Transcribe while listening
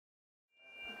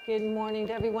Good morning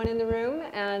to everyone in the room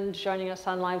and joining us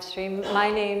on live stream.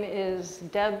 My name is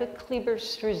Deb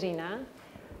Kleber-Struzina,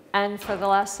 and for the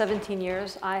last 17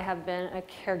 years, I have been a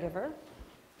caregiver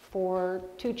for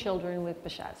 2 children with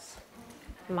Behcet's.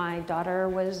 My daughter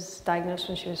was diagnosed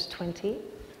when she was 20.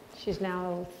 She's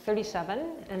now 37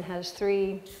 and has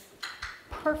 3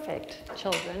 perfect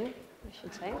children, I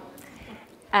should say.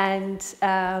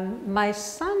 And my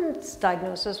son's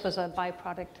diagnosis was a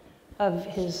byproduct of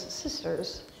his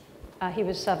sister's. He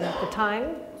was 7 at the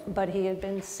time, but he had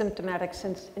been symptomatic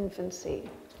since infancy.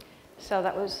 So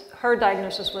that was, her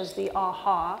diagnosis was the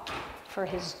aha for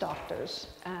his doctors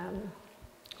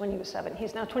when he was 7.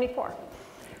 He's now 24.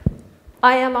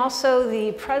 I am also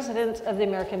the president of the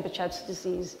American Behcet's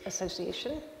Disease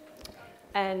Association.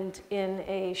 And in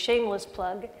a shameless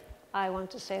plug, I want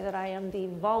to say that I am the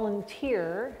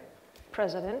volunteer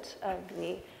president of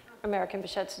the American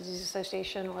Behcet's Disease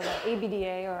Association, or the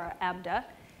ABDA, or ABDA,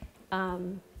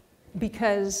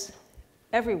 because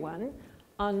everyone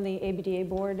on the ABDA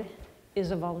board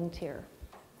is a volunteer.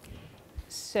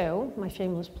 So my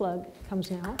shameless plug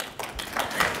comes now.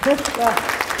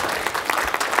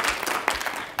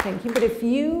 Thank you. But if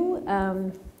you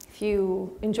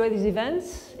enjoy these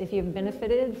events, if you've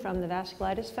benefited from the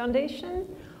Vasculitis Foundation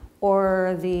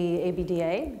or the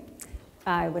ABDA,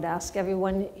 I would ask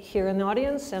everyone here in the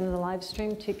audience and in the live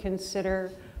stream to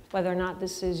consider whether or not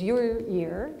this is your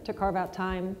year to carve out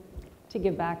time to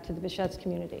give back to the Behcet's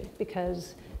community,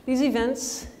 because these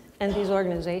events and these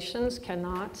organizations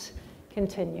cannot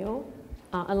continue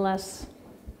unless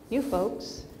you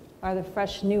folks are the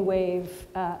fresh new wave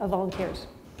of volunteers.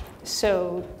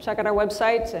 So check out our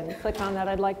website and click on that.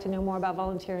 I'd like to know more about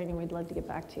volunteering, and we'd love to get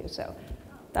back to you. So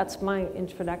that's my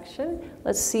introduction.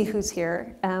 Let's see who's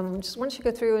here. Just why don't you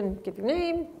go through and give your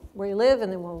name, where you live,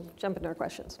 and then we'll jump into our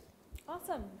questions.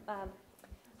 Awesome.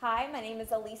 Hi, my name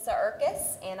is Elisa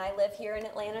Urkis, and I live here in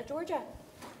Atlanta, Georgia.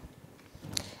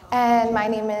 And my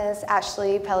name is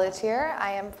Ashley Pelletier.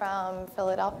 I am from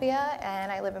Philadelphia,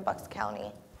 and I live in Bucks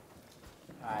County.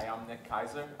 Hi, I'm Nick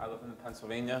Kaiser. I live in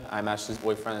Pennsylvania. I'm Ashley's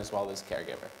boyfriend as well as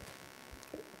caregiver.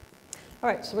 All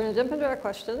right, so we're going to jump into our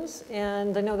questions,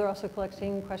 and I know they're also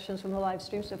collecting questions from the live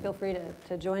stream, so feel free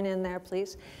to join in there,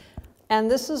 please. And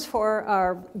this is for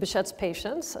our Behcet's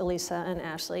patients, Elisa and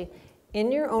Ashley. In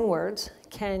your own words,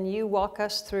 can you walk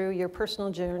us through your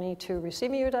personal journey to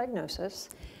receiving your diagnosis,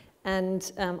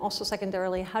 and also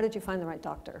secondarily, how did you find the right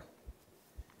doctor?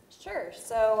 Sure.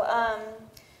 So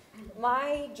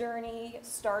my journey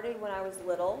started when I was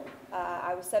little.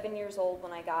 I was 7 years old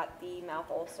when I got the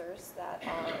mouth ulcers that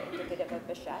are indicative of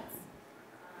Behcet's.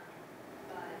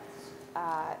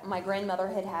 My grandmother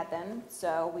had them,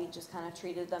 so we just kind of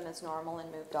treated them as normal and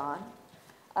moved on.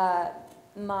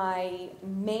 My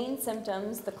main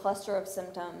symptoms, the cluster of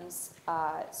symptoms,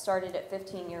 started at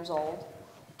 15 years old,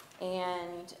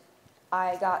 and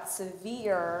I got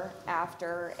severe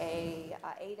after a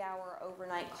 8-hour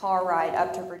overnight car ride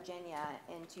up to Virginia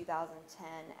in 2010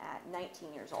 at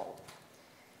 19 years old.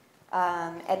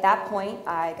 At that point,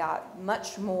 I got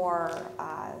much more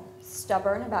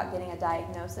stubborn about getting a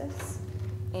diagnosis,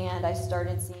 and I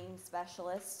started seeing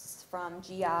specialists from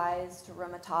GIs to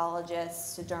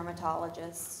rheumatologists to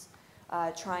dermatologists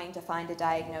trying to find a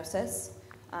diagnosis.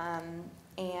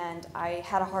 And I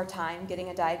had a hard time getting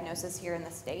a diagnosis here in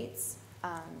the States.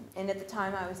 And at the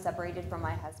time, I was separated from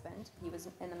my husband. He was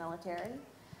in the military.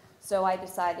 So I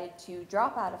decided to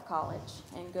drop out of college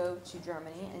and go to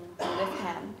Germany and be with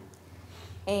him.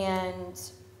 And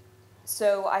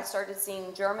so I started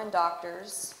seeing German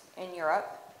doctors in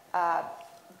Europe,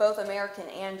 both American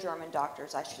and German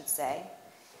doctors, I should say.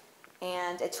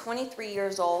 And at 23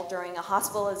 years old, during a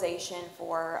hospitalization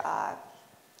for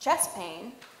chest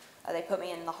pain, they put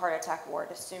me in the heart attack ward,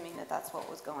 assuming that that's what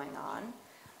was going on.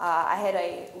 I had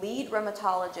a lead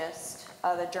rheumatologist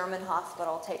of a German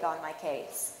hospital take on my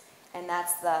case, and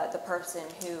that's the person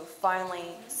who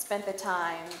finally spent the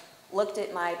time, looked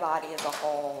at my body as a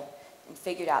whole, and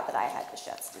figured out that I had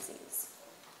Behcet's disease.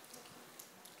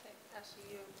 Okay, Ashley,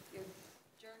 your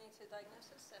journey to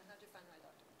diagnosis, and how did you find the right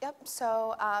doctor? Yep,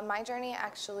 so my journey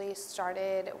actually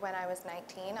started when I was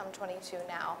 19. I'm 22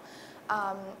 now.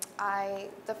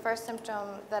 The first symptom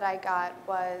that I got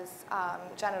was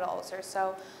genital ulcers.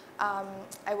 So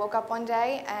I woke up one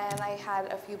day and I had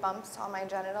a few bumps on my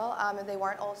genital, and they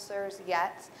weren't ulcers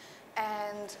yet.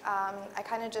 And I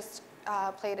kind of just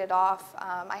played it off.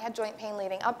 I had joint pain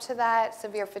leading up to that,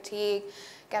 severe fatigue.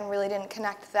 Again, really didn't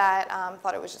connect that.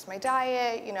 Thought it was just my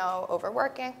diet, you know,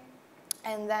 overworking.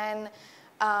 And then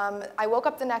I woke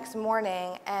up the next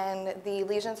morning and the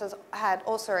lesions had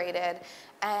ulcerated,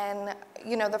 and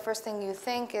you know, the first thing you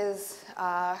think is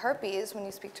herpes when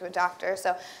you speak to a doctor.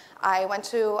 So I went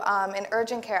to an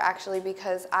urgent care actually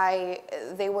because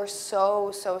they were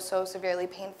so severely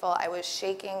painful. I was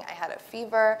shaking, I had a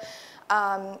fever.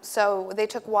 So they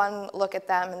took one look at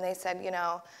them and they said, you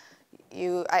know,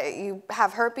 you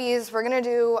have herpes. We're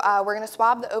gonna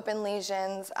swab the open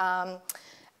lesions,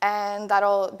 and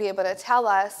that'll be able to tell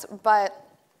us. But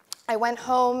I went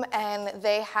home and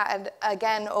they had,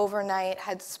 again, overnight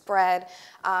had spread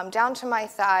down to my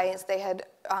thighs. They had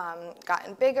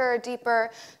gotten bigger, deeper.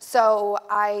 So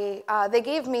they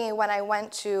gave me, when I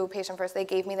went to Patient First, they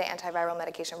gave me the antiviral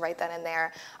medication right then and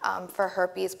there for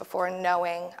herpes before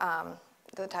knowing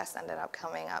the test ended up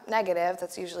coming up negative.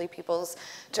 That's usually people's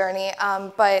journey.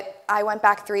 But I went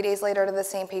back 3 days later to the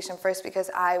same Patient First because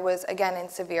I was, again, in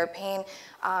severe pain.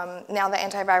 Now the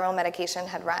antiviral medication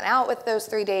had run out with those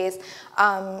 3 days.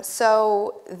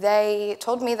 So they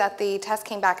told me that the test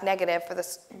came back negative for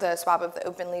the swab of the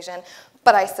open lesion,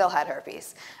 but I still had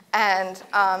herpes. And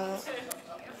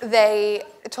they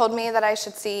told me that I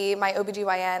should see my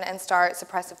OBGYN and start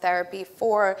suppressive therapy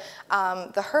for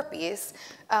the herpes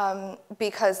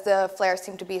because the flares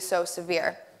seemed to be so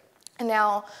severe. And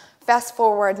now, fast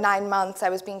forward 9 months, I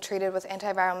was being treated with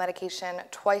antiviral medication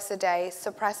twice a day,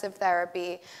 suppressive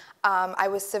therapy. I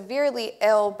was severely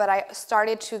ill, but I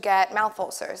started to get mouth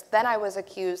ulcers. Then I was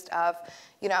accused of,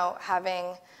 you know,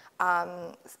 having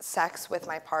sex with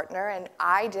my partner, and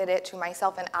I did it to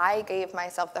myself, and I gave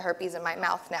myself the herpes in my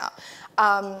mouth now.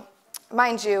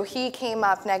 Mind you, he came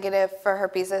up negative for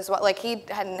herpes as well. Like, he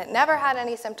had never had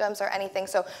any symptoms or anything,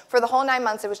 so for the whole 9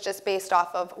 months, it was just based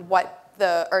off of what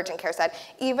the urgent care said.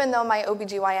 Even though my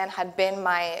OBGYN had been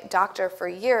my doctor for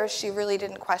years, she really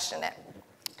didn't question it.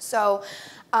 So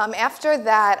after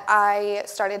that, I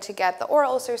started to get the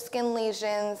oral ulcer, skin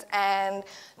lesions, and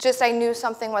just I knew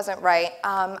something wasn't right.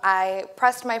 I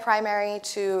pressed my primary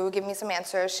to give me some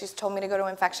answers. She's told me to go to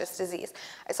infectious disease.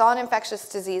 I saw an infectious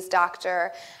disease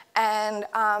doctor, and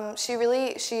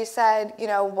she said, you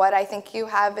know, what I think you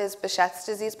have is Behcet's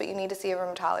disease, but you need to see a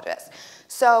rheumatologist.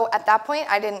 So at that point,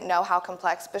 I didn't know how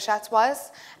complex Behcet's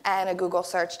was, and a Google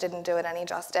search didn't do it any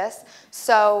justice.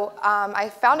 So I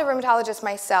found a rheumatologist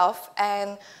myself,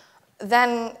 and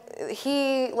then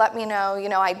he let me know, you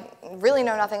know, I really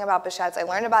know nothing about Behcet's. I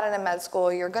learned about it in med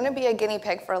school. You're going to be a guinea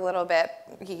pig for a little bit.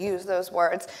 He used those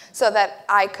words so that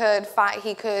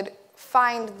he could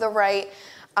find the right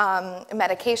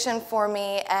medication for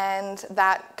me, and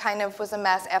that kind of was a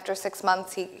mess. After 6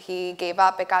 months, he gave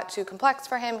up. It got too complex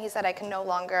for him. He said, I can no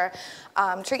longer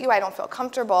treat you. I don't feel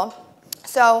comfortable.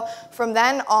 So from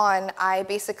then on, I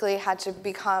basically had to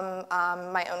become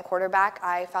my own quarterback.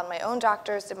 I found my own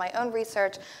doctors, did my own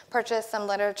research, purchased some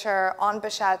literature on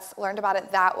Behcet's, learned about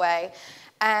it that way.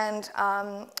 And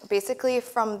basically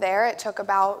from there, it took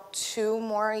about 2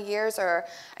 more years or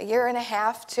a year and a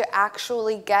half to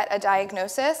actually get a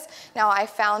diagnosis. Now, I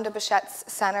found a Behcet's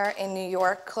center in New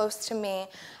York close to me.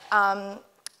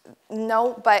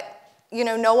 But you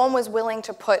know, no one was willing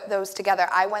to put those together.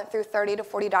 I went through 30 to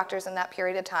 40 doctors in that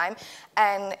period of time,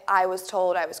 and I was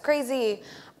told I was crazy.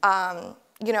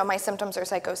 You know, my symptoms are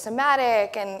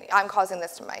psychosomatic, and I'm causing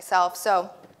this to myself. So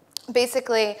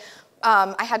basically,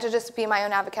 I had to just be my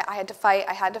own advocate. I had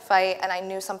to fight, and I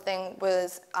knew something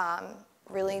was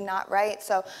really not right.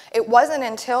 So it wasn't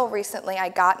until recently I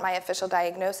got my official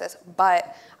diagnosis,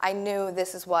 but I knew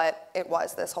this is what it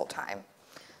was this whole time.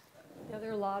 Yeah,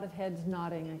 there are a lot of heads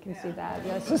nodding. I can see that.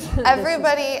 Yes.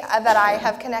 Everybody that I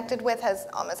have connected with has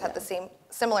almost had the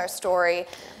similar story,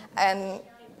 and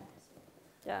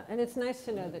yeah, and it's nice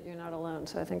to know that you're not alone.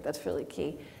 So I think that's really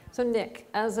key. So Nick,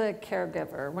 as a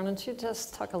caregiver, why don't you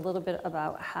just talk a little bit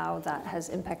about how that has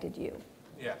impacted you?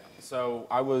 Yeah, so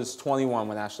I was 21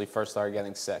 when Ashley first started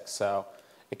getting sick, so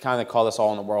it kind of caught us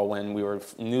all in the whirlwind. We were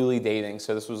newly dating,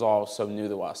 so this was all so new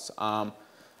to us.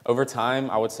 Over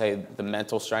time, I would say the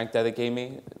mental strength that it gave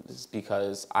me is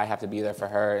because I have to be there for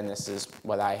her, and this is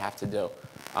what I have to do.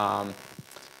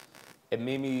 It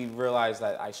made me realize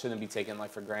that I shouldn't be taking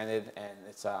life for granted, and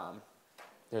it's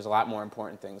there's a lot more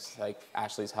important things like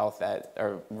Ashley's health that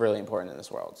are really important in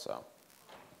this world. So,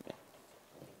 yeah.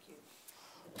 Thank you.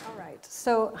 All right.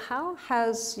 So how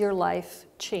has your life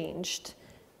changed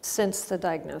since the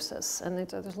diagnosis? And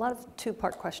there's a lot of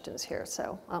 2-part questions here,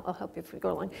 so I'll help you if we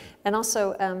go along. And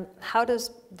also, how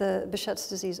does the Behcet's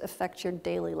disease affect your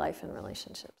daily life and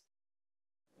relationships?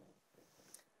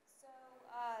 So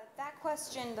that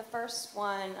question, the first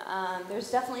one,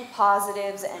 there's definitely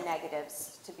positives and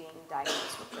negatives to being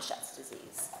diagnosed with Behcet's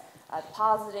disease. The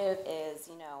positive is,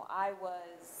 I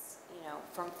was,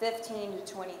 from 15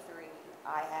 to 23,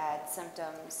 I had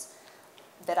symptoms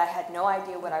that I had no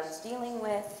idea what I was dealing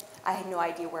with. I had no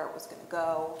idea where it was going to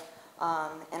go,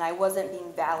 and I wasn't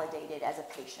being validated as a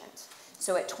patient.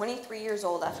 So at 23 years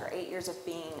old, after 8 years of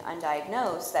being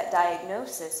undiagnosed, that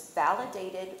diagnosis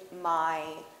validated my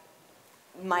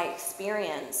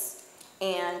experience,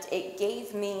 and it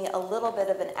gave me a little bit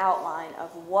of an outline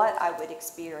of what I would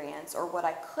experience or what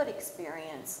I could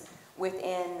experience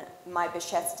within my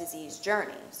Behcet's disease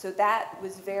journey. So that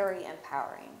was very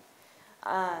empowering.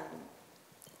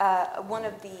 One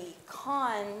of the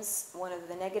cons, one of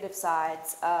the negative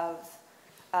sides of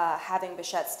having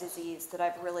Behcet's disease that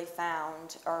I've really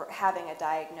found, or having a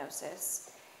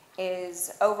diagnosis,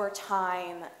 is over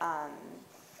time,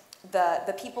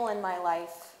 the people in my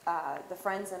life, the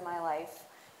friends in my life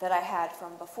that I had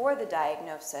from before the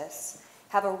diagnosis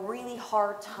have a really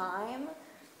hard time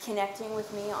connecting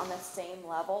with me on the same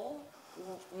level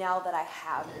now that I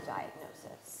have the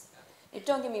diagnosis.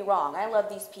 Don't get me wrong, I love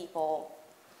these people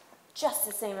just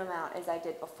the same amount as I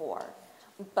did before.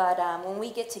 But when we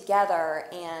get together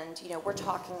and, we're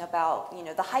talking about,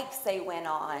 the hikes they went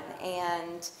on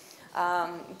and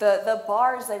the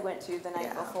bars they went to the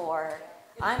night before,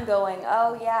 I'm going,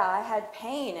 oh yeah, I had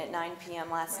pain at 9 p.m.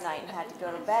 last night and had to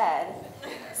go to bed.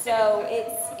 So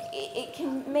it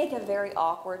can make a very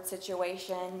awkward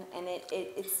situation, and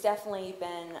it's definitely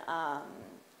been a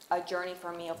journey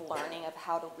for me of learning of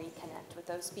how to reconnect with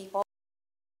those people.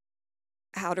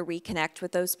 How to reconnect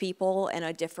with those people in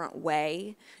a different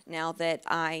way now that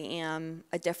I am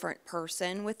a different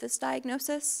person with this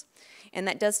diagnosis. And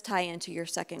that does tie into your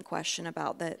second question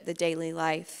about the daily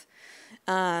life.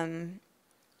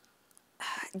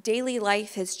 Daily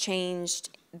life has changed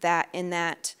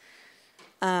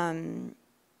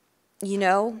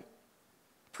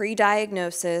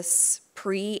pre-diagnosis,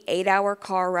 pre-8-hour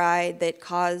car ride that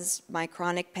caused my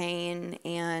chronic pain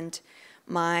and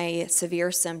my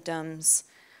severe symptoms,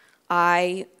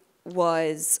 I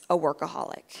was a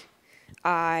workaholic.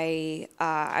 I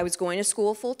was going to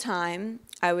school full time.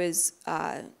 I was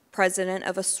president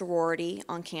of a sorority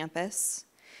on campus.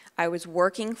 I was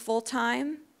working full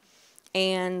time,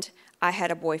 and I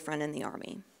had a boyfriend in the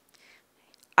Army.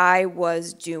 I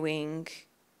was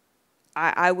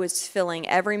filling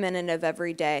every minute of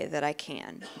every day that I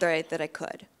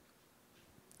could.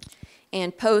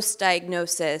 And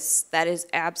post-diagnosis, that is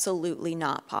absolutely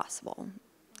not possible.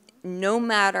 No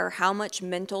matter how much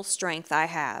mental strength I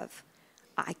have,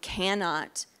 I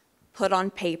cannot put on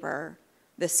paper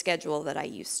the schedule that I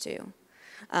used to.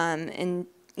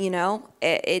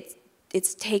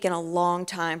 It's taken a long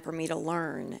time for me to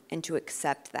learn and to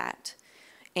accept that.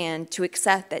 And to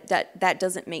accept that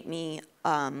doesn't make me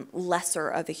lesser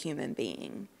of a human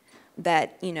being.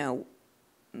 That,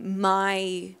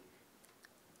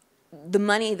 the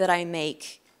money that I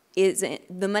make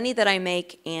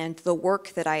and the work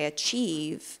that I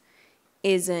achieve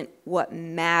isn't what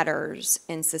matters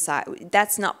in society.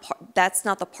 That's not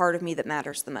the part of me that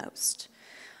matters the most.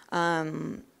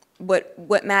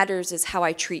 What matters is how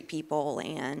I treat people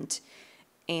and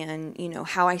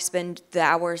how I spend the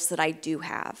hours that I do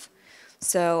have.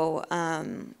 So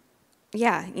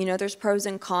there's pros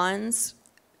and cons.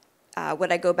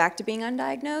 Would I go back to being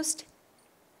undiagnosed?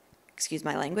 Excuse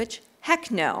my language. Heck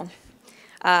no.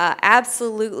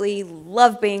 Absolutely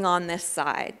love being on this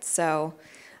side. So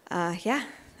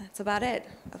that's about it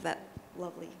of that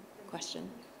lovely question.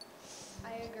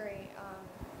 I agree.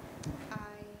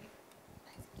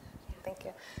 Thank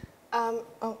you.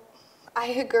 I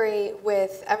agree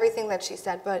with everything that she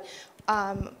said, but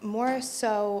more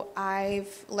so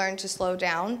I've learned to slow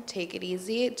down, take it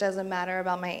easy. It doesn't matter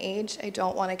about my age. I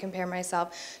don't want to compare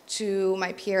myself to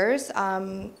my peers.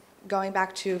 Going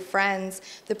back to friends,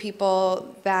 the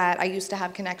people that I used to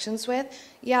have connections with,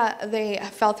 yeah, they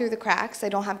fell through the cracks. I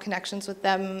don't have connections with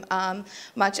them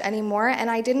much anymore, and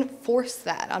I didn't force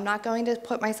that. I'm not going to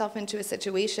put myself into a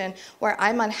situation where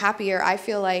I'm unhappy or I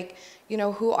feel like,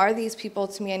 who are these people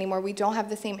to me anymore? We don't have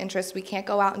the same interests. We can't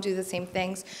go out and do the same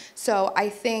things. So I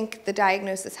think the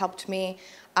diagnosis helped me.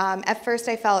 At first,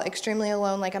 I felt extremely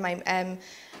alone, like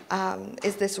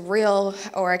is this real,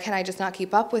 or can I just not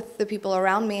keep up with the people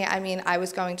around me? I mean, I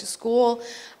was going to school.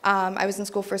 I was in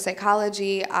school for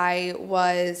psychology. I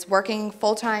was working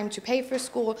full-time to pay for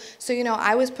school. So,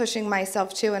 I was pushing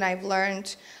myself too, and I've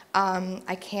learned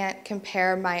I can't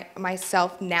compare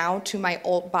myself now to my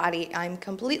old body. I'm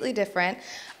completely different,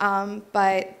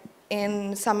 but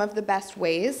in some of the best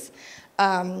ways.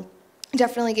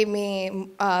 definitely gave me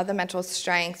the mental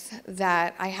strength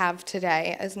that I have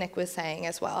today, as Nick was saying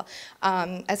as well.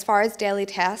 As far as daily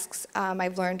tasks,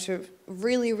 I've learned to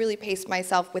really, really pace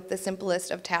myself with the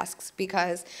simplest of tasks,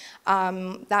 because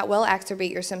that will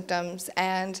exacerbate your symptoms.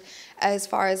 And as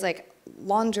far as like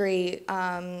laundry,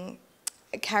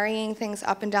 carrying things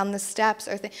up and down the steps,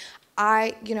 or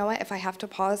you know what, if I have to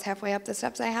pause halfway up the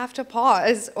steps, I have to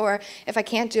pause. Or if I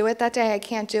can't do it that day, I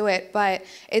can't do it. But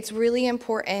it's really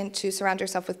important to surround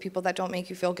yourself with people that don't make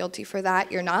you feel guilty for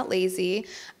that. You're not lazy.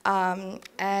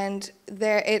 And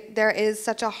there is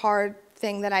such a hard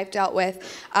thing that I've dealt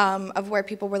with, of where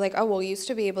people were like, oh, well, you used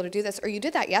to be able to do this, or you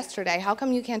did that yesterday. How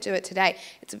come you can't do it today?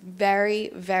 It's very,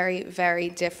 very, very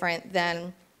different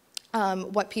than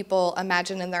what people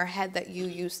imagine in their head that you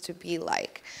used to be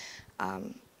like.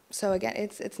 So again,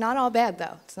 it's not all bad,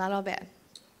 though. It's not all bad.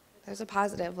 There's a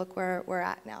positive. Look where we're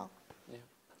at now. Yeah.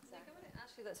 Nick, I'm going to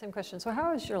ask you that same question. So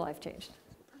how has your life changed?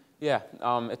 Yeah,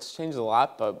 it's changed a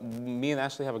lot, but me and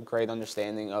Ashley have a great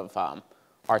understanding of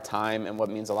our time and what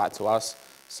means a lot to us.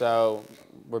 So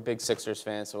we're big Sixers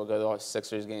fans, so we'll go to all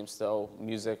Sixers games still.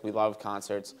 Music, we love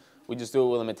concerts. We just do it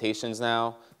with limitations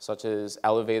now, such as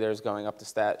elevators going up the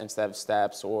step instead of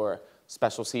steps, or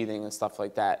special seating and stuff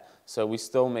like that. So we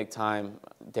still make time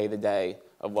day to day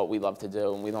of what we love to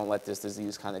do, and we don't let this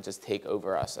disease kind of just take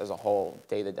over us as a whole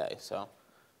day to day. So.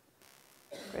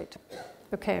 Great.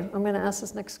 Okay, I'm going to ask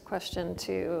this next question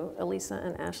to Elisa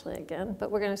and Ashley again,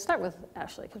 but we're going to start with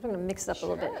Ashley because we're going to mix it up a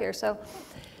little bit here. So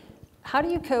how do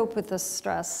you cope with the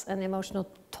stress and the emotional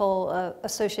toll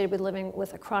associated with living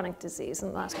with a chronic disease? In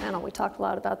the last panel, we talked a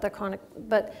lot about the chronic,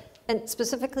 and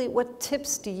specifically, what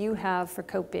tips do you have for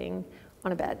coping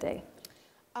on a bad day?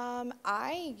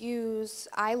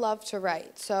 I love to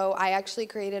write, so I actually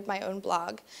created my own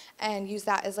blog and use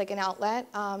that as like an outlet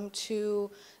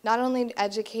to not only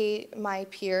educate my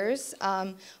peers,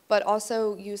 but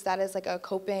also use that as like a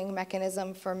coping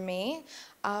mechanism for me.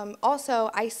 Also,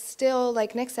 I still,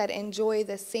 like Nick said, enjoy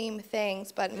the same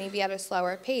things, but maybe at a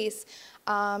slower pace.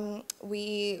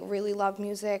 We really love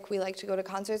music. We like to go to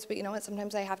concerts, but you know what?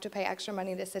 Sometimes I have to pay extra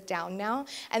money to sit down now,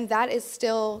 and that is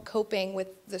still coping with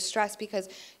the stress, because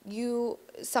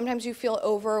sometimes you feel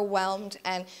overwhelmed,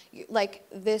 and like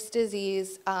this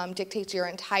disease dictates your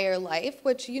entire life,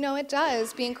 which you know it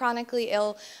does. Being chronically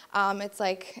ill, it's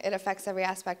like it affects every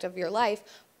aspect of your life,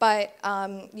 but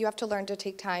you have to learn to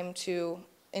take time to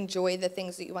enjoy the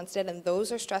things that you once did, and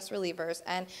those are stress relievers,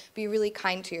 and be really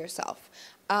kind to yourself.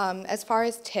 As far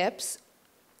as tips,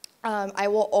 I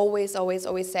will always, always,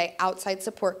 always say outside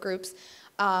support groups.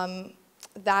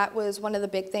 That was one of the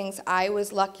big things. I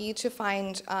was lucky to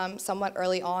find somewhat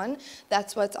early on.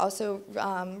 That's what's also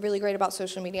really great about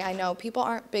social media. I know people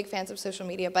aren't big fans of social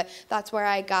media, but that's where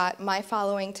I got my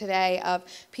following today of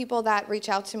people that reach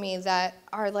out to me that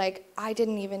are like, I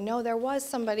didn't even know there was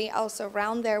somebody else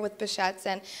around there with Behcet's.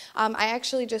 And I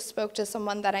actually just spoke to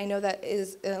someone that I know that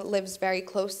lives very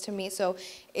close to me. So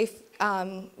if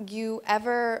you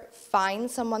ever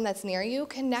find someone that's near you,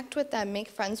 connect with them, make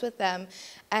friends with them,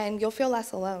 and you'll feel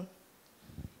less alone.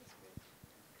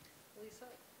 Lisa,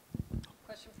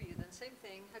 question for you then. Same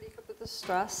thing. How do you cope with the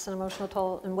stress and emotional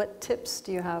toll, and what tips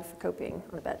do you have for coping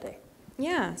on a bad day?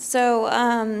 Yeah,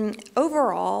 so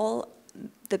overall,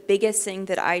 the biggest thing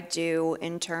that I do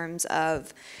in terms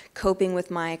of coping with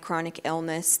my chronic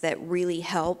illness that really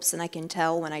helps, and I can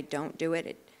tell when I don't do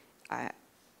it,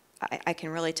 I can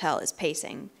really tell, is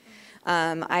pacing.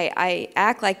 I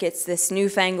act like it's this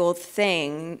newfangled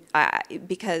thing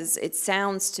because it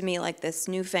sounds to me like this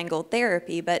newfangled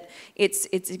therapy, but it's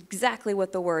exactly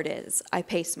what the word is. I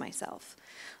pace myself.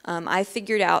 I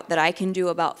figured out that I can do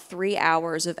about 3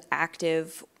 hours of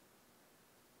active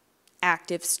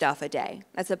stuff a day.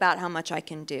 That's about how much I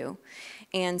can do.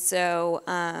 And so,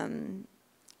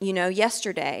 you know,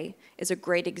 yesterday is a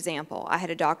great example. I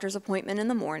had a doctor's appointment in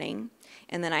the morning,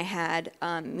 and then I had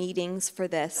meetings for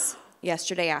this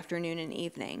yesterday afternoon and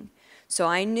evening. So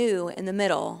I knew in the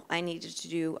middle I needed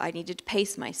to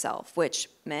pace myself, which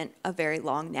meant a very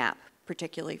long nap,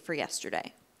 particularly for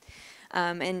yesterday.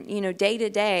 And, you know, day to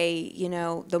day, you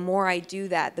know, the more I do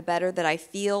that, the better that I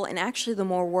feel, and actually the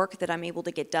more work that I'm able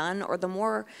to get done, or the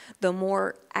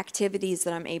more activities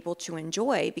that I'm able to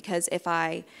enjoy. Because if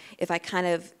I kind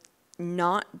of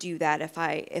not do that, if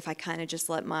I kind of just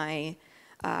let my,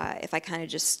 if I kind of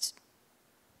just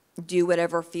do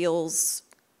whatever feels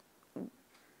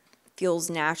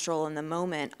natural in the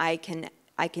moment, I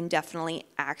can definitely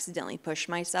accidentally push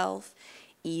myself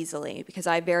easily, because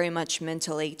I very much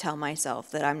mentally tell myself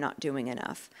that I'm not doing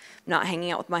enough. I'm not hanging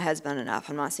out with my husband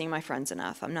enough. I'm not seeing my friends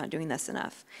enough. I'm not doing this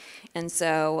enough. And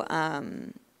so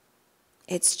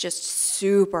it's just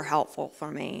super helpful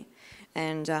for me.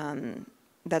 And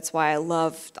that's why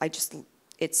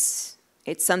it's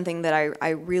something that I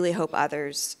really hope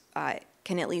others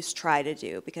can at least try to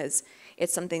do, because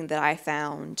it's something that I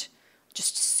found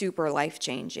just super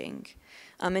life-changing.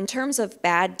 In terms of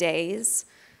bad days,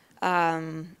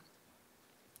 you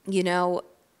know,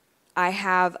 I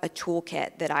have a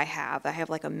toolkit that I have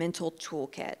like a mental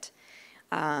toolkit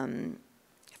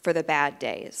for the bad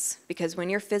days, because when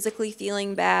you're physically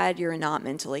feeling bad, you're not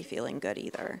mentally feeling good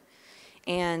either.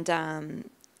 And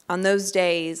on those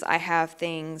days, I have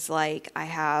things like I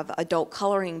have adult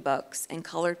coloring books and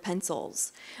colored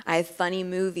pencils. I have funny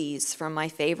movies from my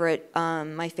favorite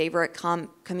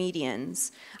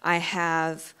comedians. I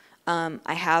have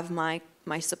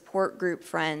my support group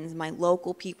friends, my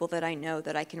local people that I know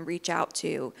that I can reach out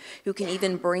to, who can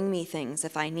even bring me things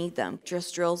if I need them.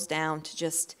 Just drills down to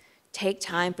just take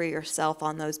time for yourself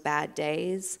on those bad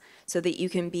days so that you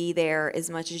can be there as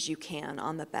much as you can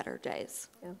on the better days.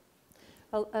 Yeah.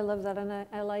 I love that, and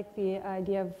I like the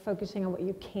idea of focusing on what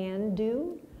you can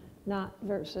do, not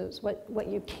versus what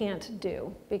you can't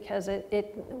do, because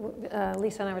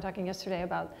Lisa and I were talking yesterday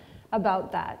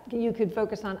about that. You could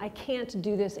focus on, I can't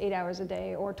do this 8 hours a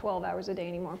day or 12 hours a day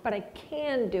anymore, but I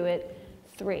can do it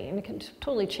 3, and it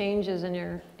totally changes in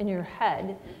your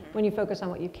head when you focus on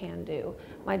what you can do.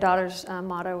 My daughter's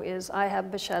motto is, I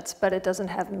have Behcet's, but it doesn't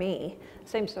have me.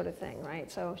 Same sort of thing, right?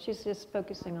 So she's just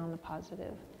focusing on the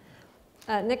positive.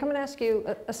 Nick, I'm going to ask you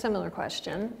a similar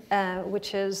question,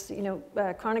 which is, you know,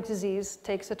 chronic disease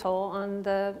takes a toll on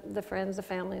the friends, the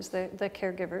families, the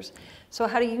caregivers. So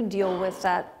how do you deal with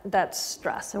that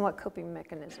stress, and what coping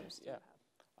mechanisms do you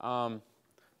have?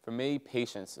 For me,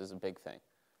 patience is a big thing.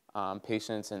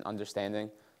 Patience and understanding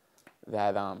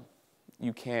that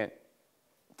you can't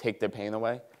take their pain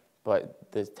away,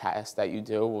 but the task that you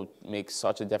do will make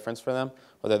such a difference for them,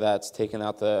 whether that's taking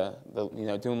out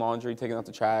doing laundry, taking out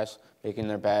the trash, making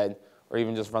their bed, or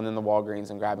even just running to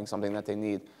Walgreens and grabbing something that they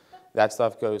need. That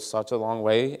stuff goes such a long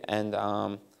way, and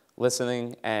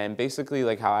listening, and basically,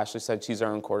 like how Ashley said, she's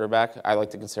our own quarterback. I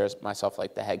like to consider myself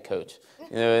like the head coach.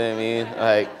 You know what I mean?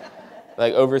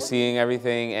 Like overseeing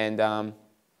everything, and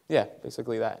yeah,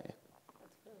 basically that. Yeah.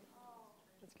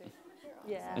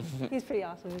 Yeah, he's pretty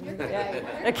awesome.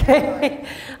 Yeah. Okay.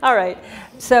 All right.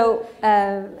 So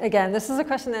again, this is a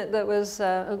question that was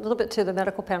a little bit to the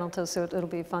medical panel too, so it'll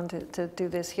be fun to do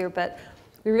this here. But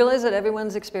we realize that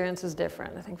everyone's experience is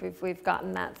different. I think we've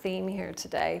gotten that theme here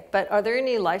today. But are there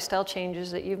any lifestyle changes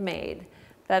that you've made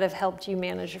that have helped you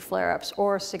manage your flare-ups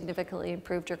or significantly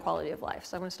improved your quality of life?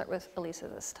 So I'm going to start with Elisa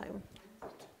this time.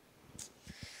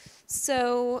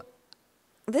 So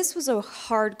this was a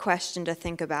hard question to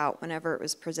think about whenever it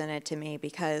was presented to me,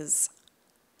 because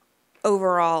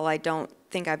overall I don't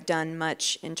think I've done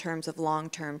much in terms of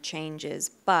long-term changes,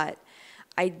 but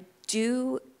I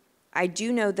do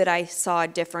know that I saw a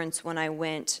difference when I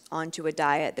went onto a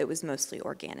diet that was mostly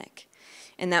organic,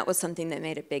 and that was something that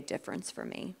made a big difference for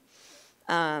me.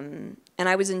 And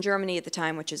I was in Germany at the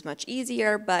time, which is much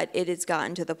easier, but it has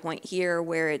gotten to the point here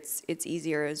where it's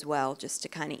easier as well, just to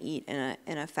kind of eat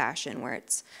in a fashion where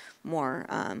it's more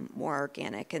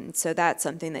organic, and so that's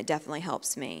something that definitely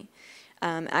helps me.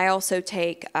 I also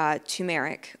take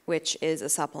turmeric, which is a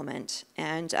supplement,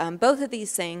 and both of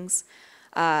these things,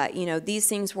 these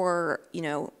things were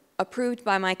approved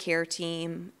by my care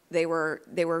team. They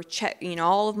were checked,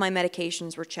 all of my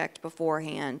medications were checked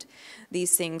beforehand.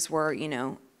 These things were,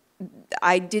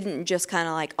 I didn't just kind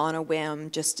of like on a whim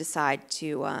just decide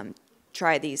to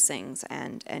try these things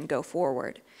and go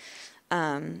forward.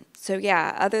 So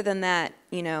yeah, other than that,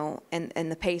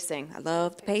 and the pacing, I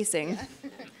love the pacing.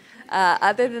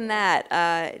 Other than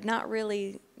that, not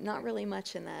really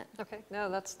much in that. Okay, no,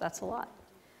 that's a lot.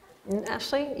 And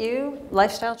Ashley, you,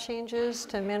 lifestyle changes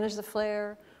to manage the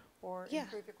flare or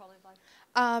improve your quality of life?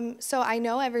 So I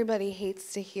know everybody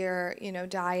hates to hear,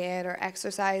 diet or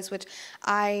exercise, which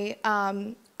I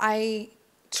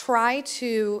try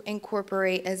to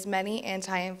incorporate as many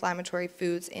anti-inflammatory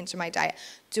foods into my diet.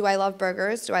 Do I love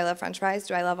burgers? Do I love French fries?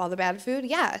 Do I love all the bad food?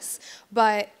 Yes.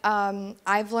 But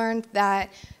I've learned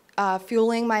that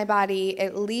fueling my body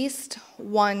at least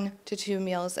 1 to 2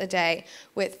 meals a day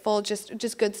with full,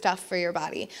 just good stuff for your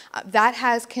body. That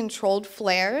has controlled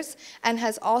flares and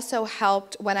has also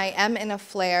helped when I am in a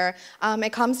flare.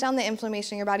 It calms down the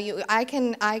inflammation in your body. I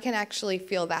can actually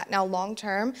feel that. Now, long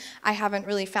term, I haven't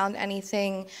really found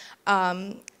anything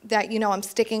that, I'm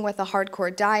sticking with a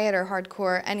hardcore diet or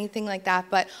hardcore anything like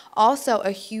that. But also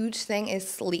a huge thing is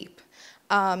sleep.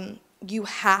 you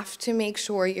have to make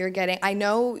sure you're getting, I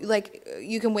know like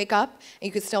you can wake up and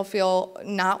you could still feel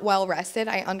not well rested.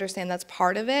 I understand that's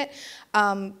part of it.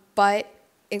 But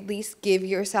at least give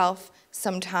yourself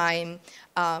some time.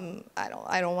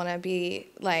 I don't want to be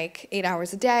like 8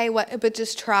 hours a day, but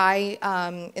just try.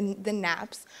 And the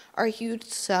naps are huge.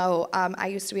 So I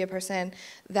used to be a person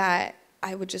that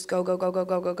I would just go.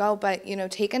 But you know,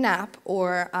 take a nap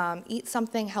or eat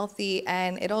something healthy,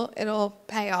 and it'll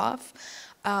pay off.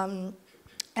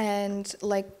 And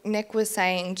like Nick was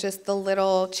saying, just the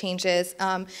little changes.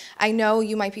 I know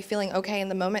you might be feeling okay in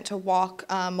the moment to walk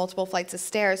multiple flights of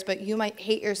stairs, but you might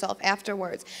hate yourself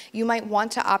afterwards. You might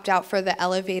want to opt out for the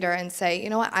elevator and say, you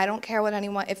know what, I don't care what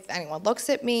if anyone looks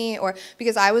at me, or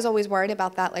because I was always worried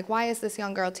about that. Like, why is this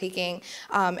young girl taking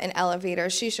an elevator?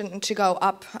 She shouldn't to go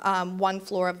up one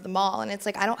floor of the mall. And it's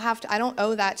like, I don't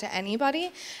owe that to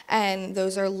anybody. And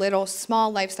those are little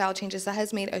small lifestyle changes that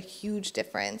has made a huge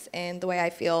difference in the way I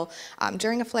feel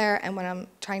during a flare and when I'm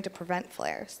trying to prevent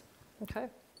flares. Okay.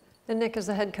 And Nick, as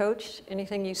the head coach,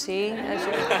 anything you see as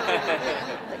your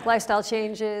like lifestyle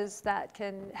changes that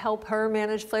can help her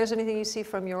manage flares? Anything you see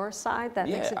from your side that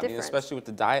makes a difference? I mean, especially with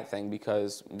the diet thing,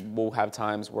 because we'll have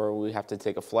times where we have to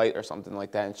take a flight or something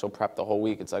like that, and she'll prep the whole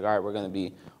week. It's like, all right, we're going to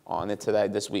be on it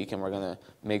this week, and we're going to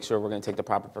make sure we're going to take the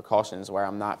proper precautions where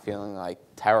I'm not feeling like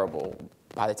terrible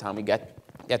by the time we get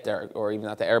there, or even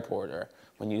at the airport, or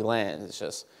when you land. It's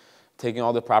just taking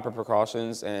all the proper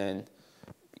precautions, and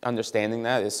understanding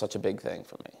that is such a big thing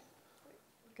for me.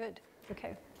 Good.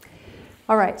 Okay.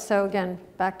 All right. So again,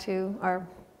 back to our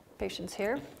patients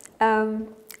here.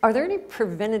 Are there any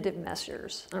preventative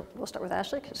measures? We'll start with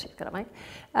Ashley because she's got a mic.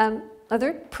 Are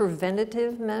there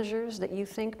preventative measures that you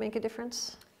think make a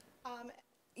difference?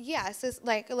 Yes, it's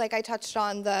like I touched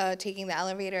on taking the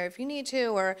elevator if you need to,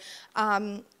 or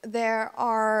there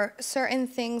are certain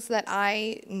things that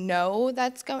I know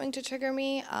that's going to trigger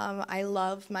me. I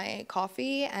love my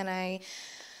coffee, and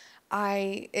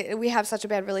we have such a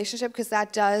bad relationship because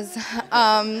that does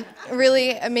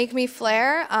really make me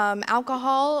flare.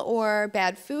 Alcohol or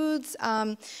bad foods,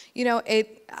 you know,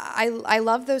 I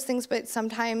love those things, but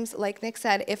sometimes, like Nick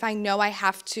said, if I know I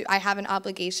have an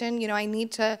obligation, you know, I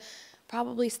need to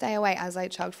probably stay away, as I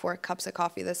chugged 4 cups of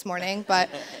coffee this morning. But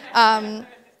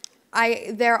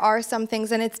there are some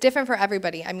things, and it's different for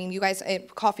everybody. I mean, you guys,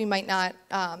 coffee might not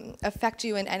affect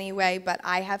you in any way, but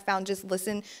I have found just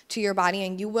listen to your body,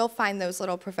 and you will find those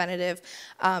little preventative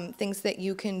things that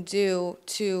you can do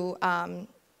to,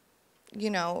 you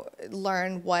know,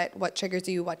 learn what triggers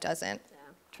you, what doesn't.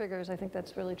 Triggers, I think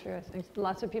that's really true. I think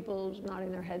lots of people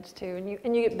nodding their heads too,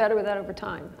 and you get better with that over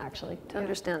time, actually, to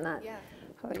understand that. Yeah.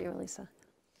 How about you, Elisa?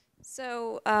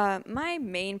 So my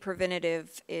main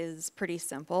preventative is pretty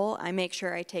simple. I make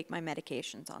sure I take my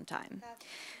medications on time.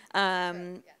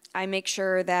 I make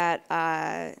sure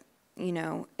that, you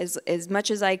know, as much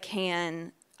as I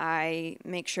can, I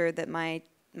make sure that my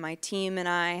team and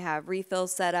I have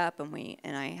refills set up,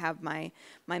 and I have my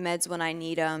meds when I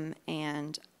need them,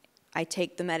 and I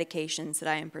take the medications that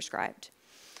I am prescribed.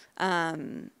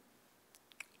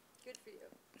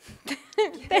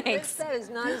 Thanks. That is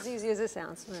not as easy as it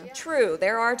sounds. No. Yeah. True.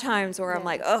 There are times where I'm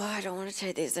like, oh, I don't want to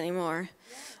take these anymore.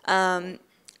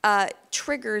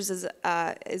 Triggers is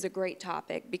a great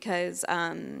topic because,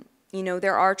 you know,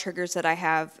 there are triggers that I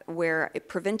have where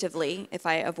preventively, if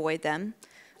I avoid them,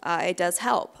 it does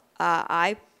help.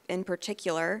 I, in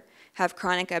particular, have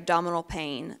chronic abdominal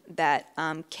pain that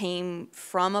came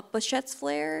from a Behcet's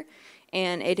flare,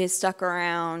 and it has stuck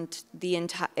around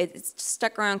it's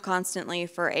stuck around constantly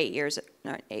for 9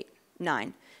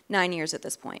 years at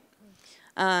this point.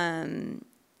 And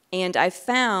I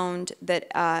found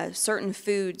that certain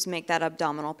foods make that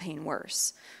abdominal pain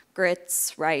worse.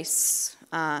 Grits, rice,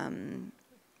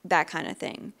 that kind of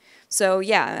thing. So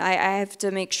yeah, I have to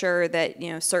make sure that,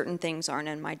 you know, certain things aren't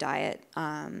in my diet,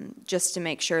 just to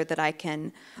make sure that I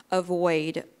can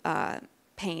avoid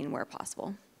pain where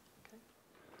possible. Okay.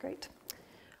 Great.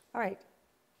 All right,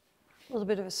 a little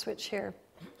bit of a switch here.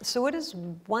 So what is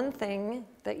one thing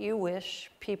that you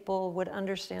wish people would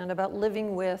understand about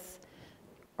living with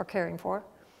or caring for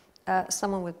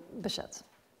someone with Behcet's?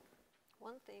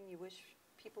 One thing you wish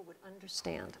people would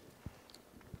understand.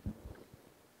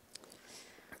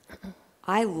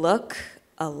 I look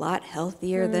a lot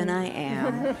healthier than I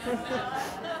am.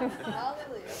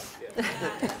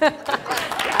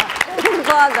 I'm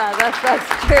glad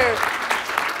that's true.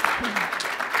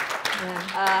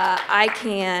 I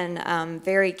can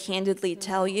very candidly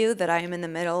tell you that I am in the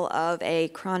middle of a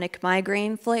chronic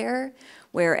migraine flare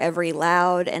where every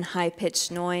loud and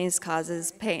high-pitched noise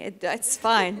causes pain. That's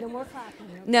fine. No more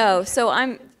clapping. No, so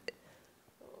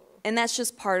And that's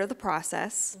just part of the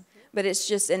process, but it's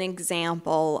just an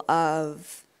example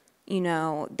of, you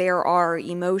know, there are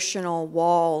emotional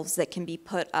walls that can be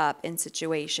put up in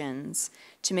situations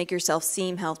to make yourself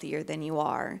seem healthier than you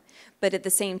are. But at the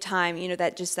same time, you know,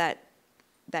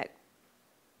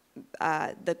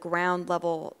 the ground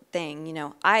level thing, you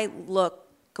know, I look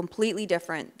completely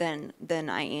different than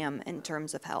I am in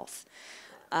terms of health.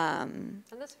 And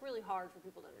that's really hard for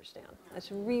people to understand.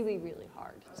 That's really, really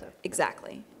hard. So.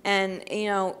 Exactly. And, you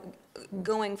know,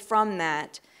 going from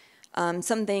that,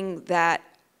 something that,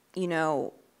 you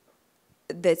know,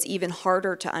 that's even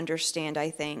harder to understand, I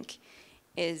think,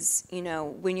 is, you know,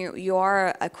 when you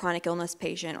are a chronic illness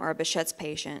patient or a Behcet's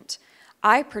patient,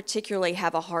 I particularly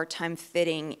have a hard time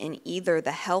fitting in either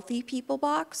the healthy people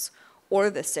box or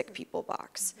the sick people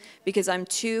box, because I'm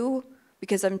too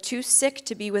sick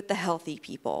to be with the healthy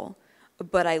people,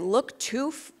 but I look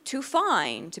too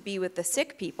fine to be with the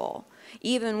sick people.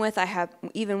 Even when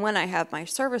I have my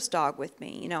service dog with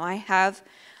me, you know, I have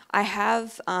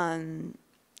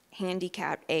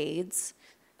handicapped aids.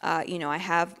 You know, I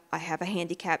have a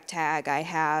handicap tag. I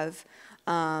have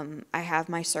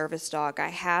my service dog. I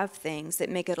have things that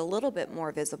make it a little bit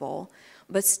more visible,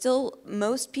 but still,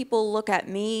 most people look at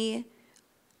me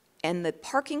and the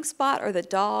parking spot or the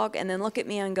dog and then look at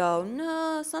me and go,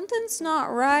 no, something's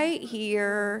not right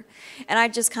here. And I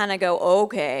just kind of go,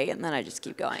 okay, and then I just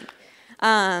keep going.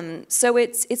 So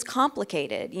it's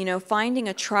complicated. You know, finding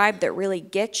a tribe that really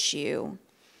gets you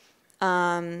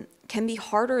can be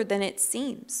harder than it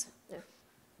seems. Yeah.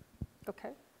 Okay.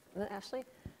 And then Ashley,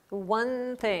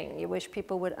 one thing you wish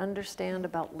people would understand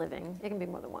about living, it can be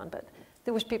more than one, but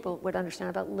you wish people would understand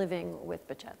about living with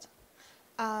Behcet's.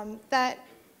 That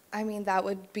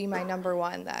would be my number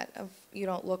one, that you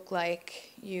don't look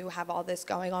like you have all this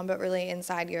going on, but really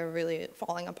inside you're really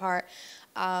falling apart.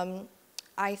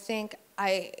 I think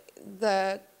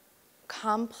the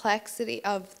complexity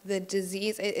of the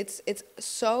disease, it's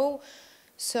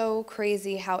so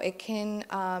crazy how it can,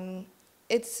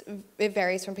 it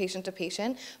varies from patient to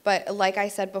patient, but like I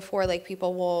said before, like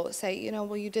people will say, you know,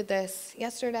 well, you did this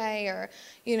yesterday, or,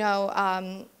 you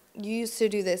know, you used to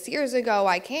do this years ago,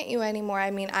 why can't you anymore? I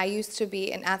mean, I used to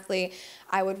be an athlete.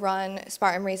 I would run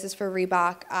Spartan races for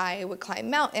Reebok. I would climb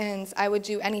mountains. I would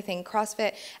do anything,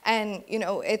 CrossFit. And, you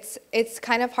know, it's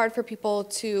kind of hard for people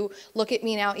to look at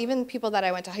me now, even people that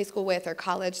I went to high school with or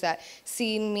college that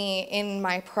seen me in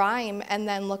my prime and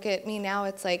then look at me now.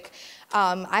 It's like,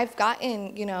 I've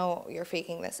gotten, you know, you're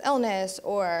faking this illness,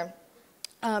 or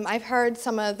I've heard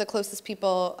some of the closest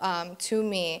people to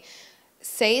me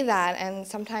say that, and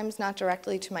sometimes not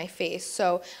directly to my face.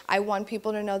 So I want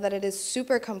people to know that it is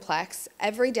super complex.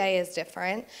 Every day is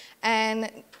different. And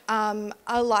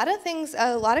a lot of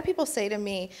people say to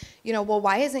me, you know, well,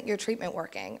 why isn't your treatment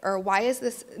working? Or why is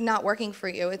this not working for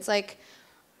you? It's like,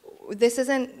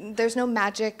 there's no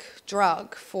magic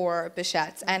drug for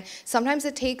Behcet's, and sometimes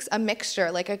it takes a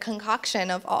mixture, like a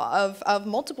concoction of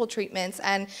multiple treatments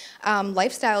and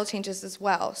lifestyle changes as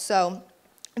well. So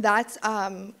that's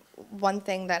one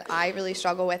thing that I really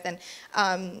struggle with, and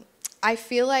I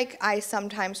feel like I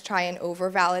sometimes try and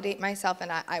over-validate myself,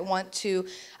 and I want to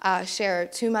share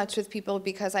too much with people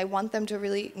because I want them to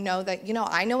really know that, you know,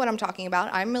 I know what I'm talking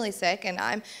about. I'm really sick,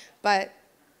 but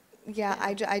yeah,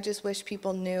 I just wish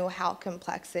people knew how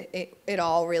complex it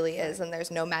all really is, and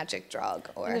there's no magic drug.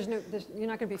 Or You're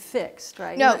not going to be fixed,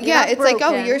 right? No, you're not it's like,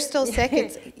 oh, broken. you're still sick.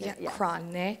 It's Yeah.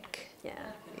 chronic. Yeah.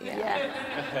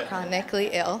 Chronically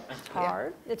ill. It's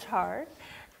hard. Yeah. It's hard.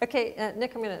 Okay,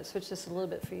 Nick, I'm going to switch this a little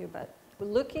bit for you, but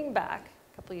looking back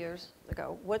a couple years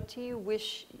ago, what do you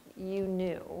wish you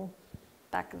knew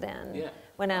back then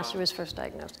when Ashley was first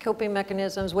diagnosed? Coping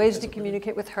mechanisms, ways to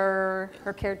communicate with her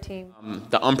care team?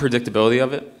 The unpredictability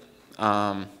of it.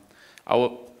 I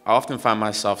often find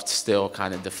myself still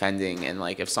kind of defending, and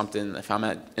like if I'm in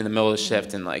the middle of the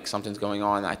shift and like something's going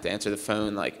on, I have to answer the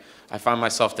phone, like I find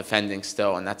myself defending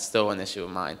still, and that's still an issue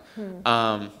of mine.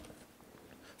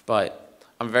 But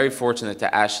I'm very fortunate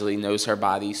that Ashley knows her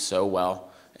body so well,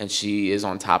 and she is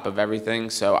on top of everything.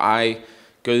 So I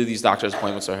go to these doctor's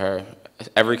appointments with her.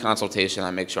 Every consultation,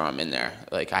 I make sure I'm in there.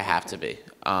 Like, I have to be.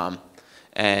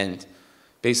 And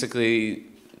basically,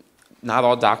 not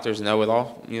all doctors know it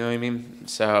all, you know what I mean?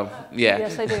 So, yeah.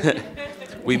 Yes, I do.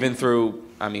 We've been through,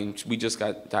 we just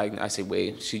got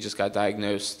diagnosed, she just got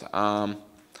diagnosed.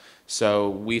 So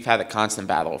we've had a constant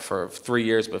battle for 3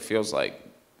 years, but feels like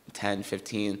 10,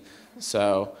 15.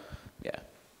 So, yeah.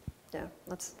 Yeah,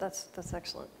 that's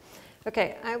excellent.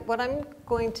 Okay, what I'm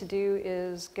going to do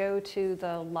is go to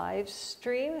the live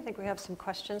stream. I think we have some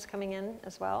questions coming in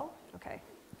as well. Okay,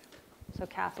 so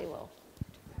Kathy will.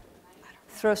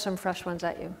 throw some fresh ones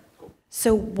at you.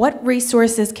 So what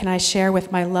resources can I share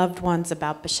with my loved ones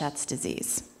about Behcet's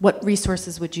disease? What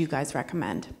resources would you guys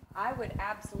recommend? I would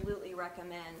absolutely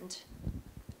recommend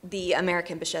the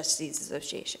American Behcet Disease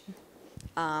Association.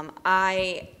 I'm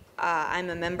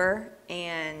a member,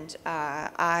 and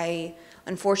I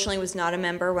unfortunately was not a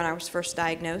member when I was first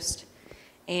diagnosed.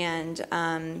 And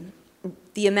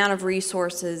the amount of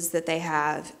resources that they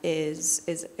have is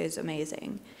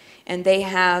amazing. And they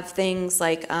have things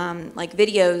like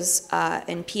videos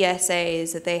and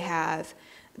PSAs that they have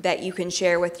that you can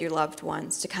share with your loved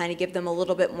ones to kind of give them a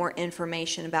little bit more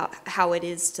information about how it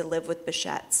is to live with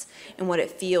Behcet's and what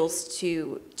it feels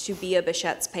to be a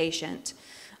Behcet's patient.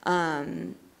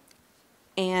 And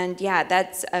yeah,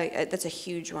 that's a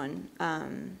huge one. I'll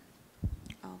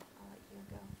let you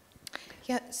go.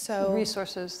 Yeah, so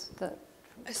Resources that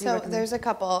So there's a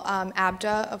couple.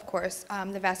 ABDA, of course,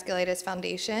 the Vasculitis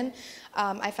Foundation.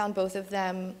 I found both of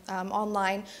them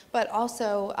online, but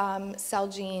also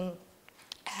Celgene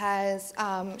has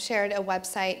shared a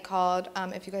website called,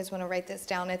 if you guys want to write this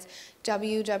down, it's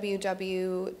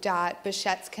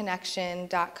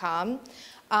www.behcetsconnection.com.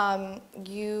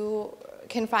 You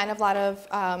can find a lot of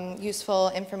useful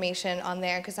information on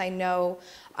there because I know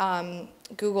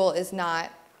Google is not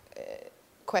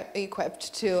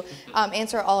equipped to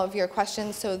answer all of your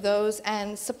questions. So those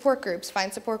and support groups,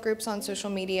 find support groups on social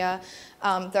media.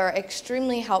 They're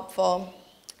extremely helpful,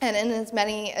 and in as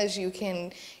many as you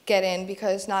can get in,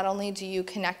 because not only do you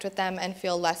connect with them and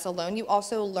feel less alone, you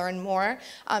also learn more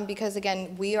because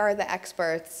again, we are the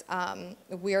experts.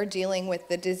 We are dealing with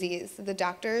the disease. The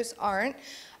doctors aren't.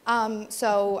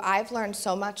 So I've learned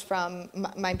so much from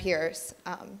my peers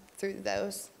through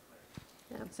those.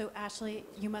 So Ashley,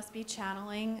 you must be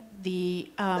channeling the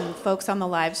folks on the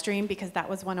live stream, because that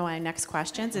was one of my next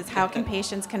questions, is how can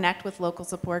patients connect with local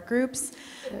support groups?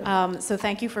 So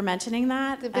thank you for mentioning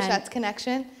that. The Behcet's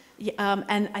Connection.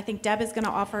 And I think Deb is going to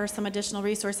offer some additional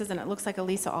resources, and it looks like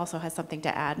Elisa also has something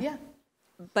to add. Yeah.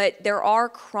 But there are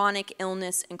chronic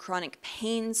illness and chronic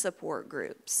pain support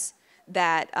groups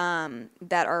that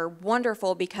that are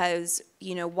wonderful because,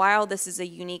 you know, while this is a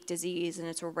unique disease and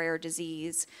it's a rare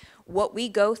disease, what we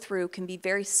go through can be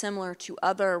very similar to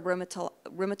other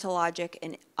rheumatologic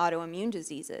and autoimmune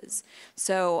diseases.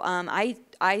 So I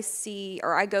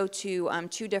go to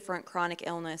 2 different chronic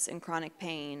illness and chronic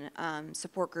pain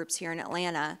support groups here in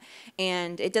Atlanta,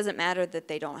 and it doesn't matter that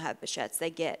they don't have Behcet's, they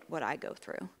get what I go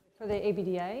through. For the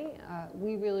ABDA,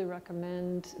 we really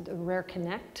recommend the Rare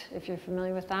Connect. If you're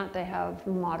familiar with that, they have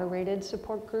moderated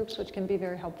support groups, which can be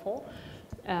very helpful.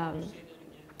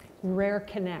 Rare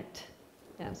Connect,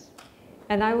 yes.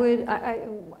 And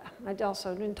I'd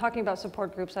also, in talking about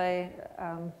support groups, I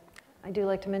do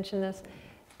like to mention this.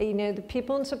 You know, the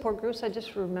people in support groups, I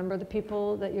just remember the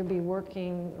people that you'll be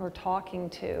working or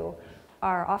talking to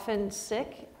are often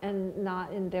sick and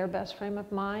not in their best frame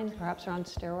of mind, perhaps are on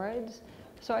steroids.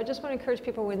 So I just want to encourage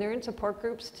people when they're in support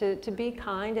groups to be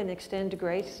kind and extend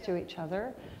grace to each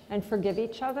other and forgive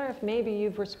each other if maybe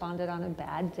you've responded on a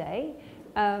bad day.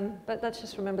 But let's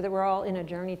just remember that we're all in a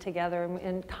journey together,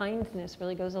 and kindness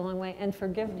really goes a long way, and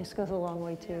forgiveness goes a long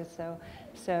way too.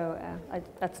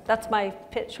 That's my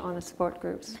pitch on the support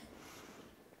groups.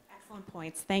 Excellent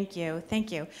points. Thank you.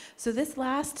 Thank you. So this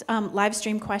last live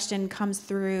stream question comes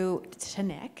through to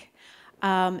Nick.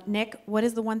 Nick, what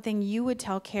is the one thing you would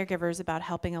tell caregivers about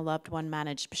helping a loved one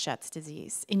manage Behcet's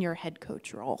disease in your head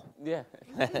coach role? Yeah.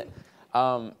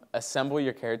 Assemble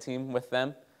your care team with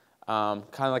them. Kind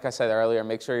of like I said earlier,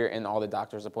 make sure you're in all the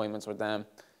doctor's appointments with them,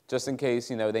 just in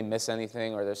case, you know, they miss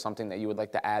anything or there's something that you would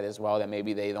like to add as well that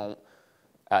maybe they didn't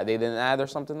add or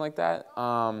something like that.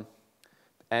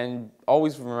 And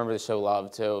always remember to show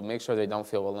love too. Make sure they don't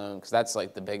feel alone, because that's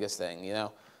like the biggest thing, you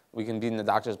know. We can be in the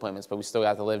doctor's appointments, but we still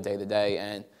have to live day to day.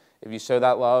 And if you show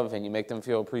that love and you make them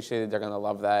feel appreciated, they're going to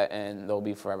love that, and they'll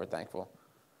be forever thankful.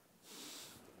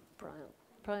 Brilliant,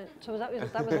 brilliant. So that was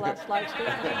the last live stream?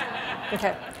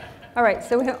 Okay. All right,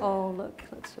 so oh, look,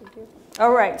 that's so cute.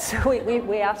 All right, so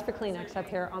we asked for Kleenex up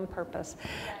here on purpose.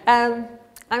 I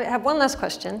have one last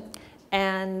question,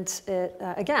 and it,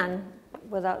 again,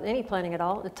 without any planning at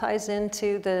all, it ties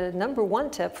into the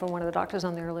 #1 tip from one of the doctors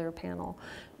on the earlier panel.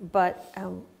 But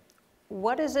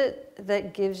what is it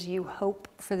that gives you hope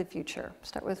for the future?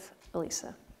 Start with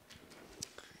Elisa.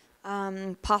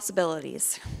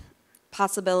 Possibilities.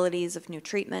 Possibilities of new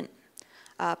treatment,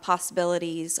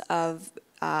 possibilities of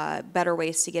better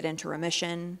ways to get into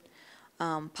remission,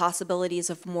 possibilities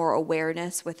of more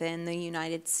awareness within the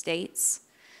United States.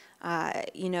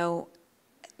 You know,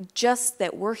 just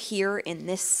that we're here in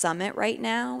this summit right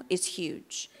now is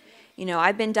huge. You know,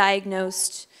 I've been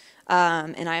diagnosed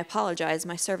and I apologize,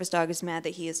 my service dog is mad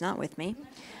that he is not with me.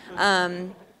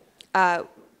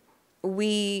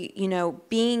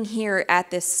 Being here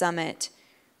at this summit,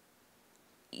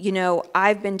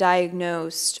 I've been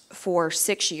diagnosed for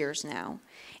 6 years now,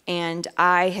 and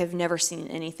I have never seen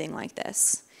anything like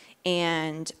this.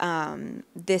 And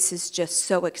this is just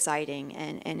so exciting,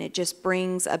 and it just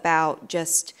brings about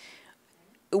just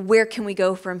where can we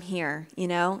go from here,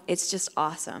 It's just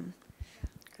awesome.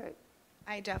 Great.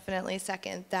 I definitely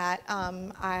second that.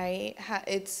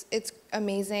 It's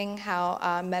amazing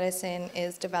how medicine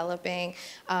is developing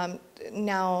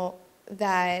now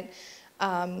that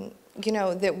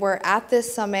that we're at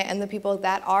this summit, and the people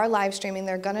that are live streaming,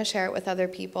 they're going to share it with other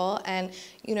people. And,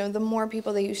 the more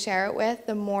people that you share it with,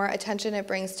 the more attention it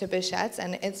brings to Behcet's.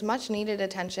 And it's much needed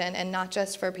attention, and not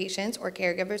just for patients or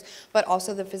caregivers, but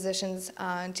also the physicians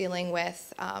dealing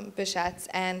with Behcet's.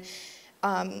 And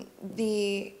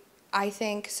I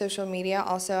think social media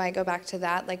also, I go back to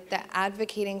that, like the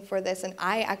advocating for this. And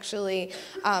I actually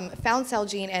found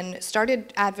Celgene and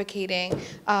started advocating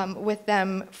with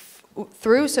them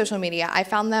through social media. I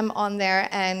found them on there,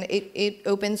 and it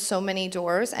opened so many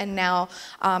doors. And now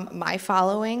my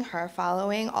following, her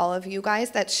following, all of you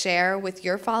guys that share with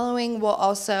your following will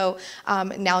also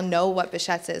now know what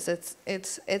Behcet's is.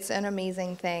 It's an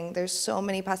amazing thing. There's so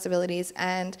many possibilities,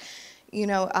 and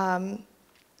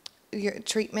your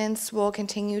treatments will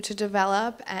continue to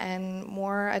develop, and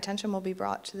more attention will be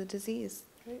brought to the disease.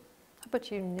 Great. How about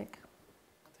you, Nick?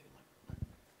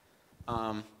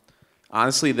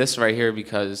 Honestly, this right here,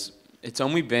 because it's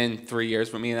only been 3 years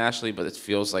for me and Ashley, but it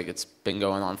feels like it's been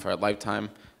going on for a lifetime.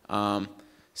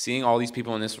 Seeing all these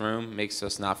people in this room makes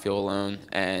us not feel alone,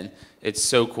 and it's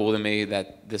so cool to me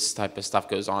that this type of stuff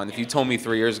goes on. If you told me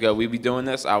 3 years ago we'd be doing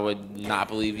this, I would not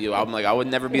believe you. I'm like, I would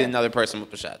never be another person with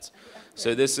Behcet's.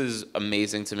 So this is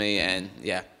amazing to me, and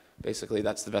yeah, basically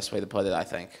that's the best way to put it, I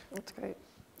think. That's great.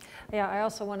 Yeah, I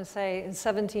also want to say, in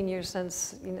 17 years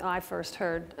since I first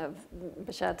heard of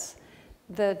Behcet's,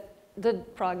 the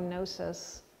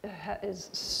prognosis is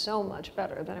so much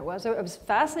better than it was. I was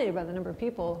fascinated by the number of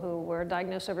people who were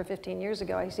diagnosed over 15 years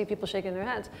ago. I see people shaking their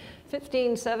heads.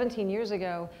 15, 17 years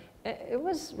ago, it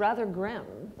was rather grim.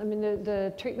 I mean,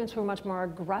 the treatments were much more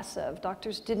aggressive.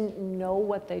 Doctors didn't know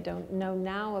what they don't know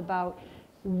now about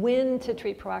when to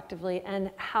treat proactively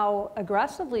and how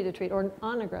aggressively to treat or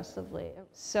unaggressively.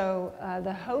 So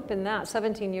the hope in that,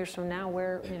 17 years from now,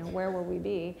 where will we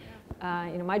be?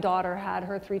 My daughter had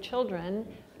her 3 children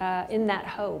in that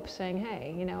hope, saying,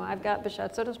 hey, I've got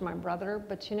Behcet's, so does my brother,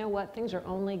 but you know what, things are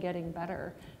only getting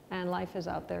better, and life is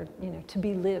out there, to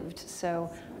be lived.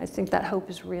 So I think that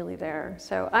hope is really there.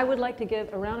 So I would like to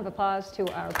give a round of applause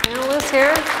to our panelists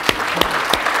here.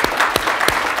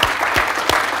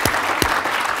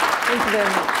 Thank you very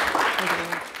much. Thank you very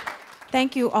much.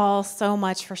 Thank you all so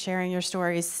much for sharing your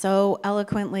stories so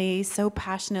eloquently, so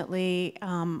passionately.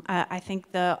 I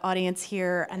think the audience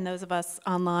here and those of us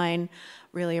online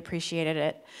really appreciated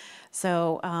it.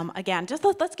 So again, just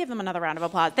let's give them another round of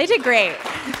applause. They did great.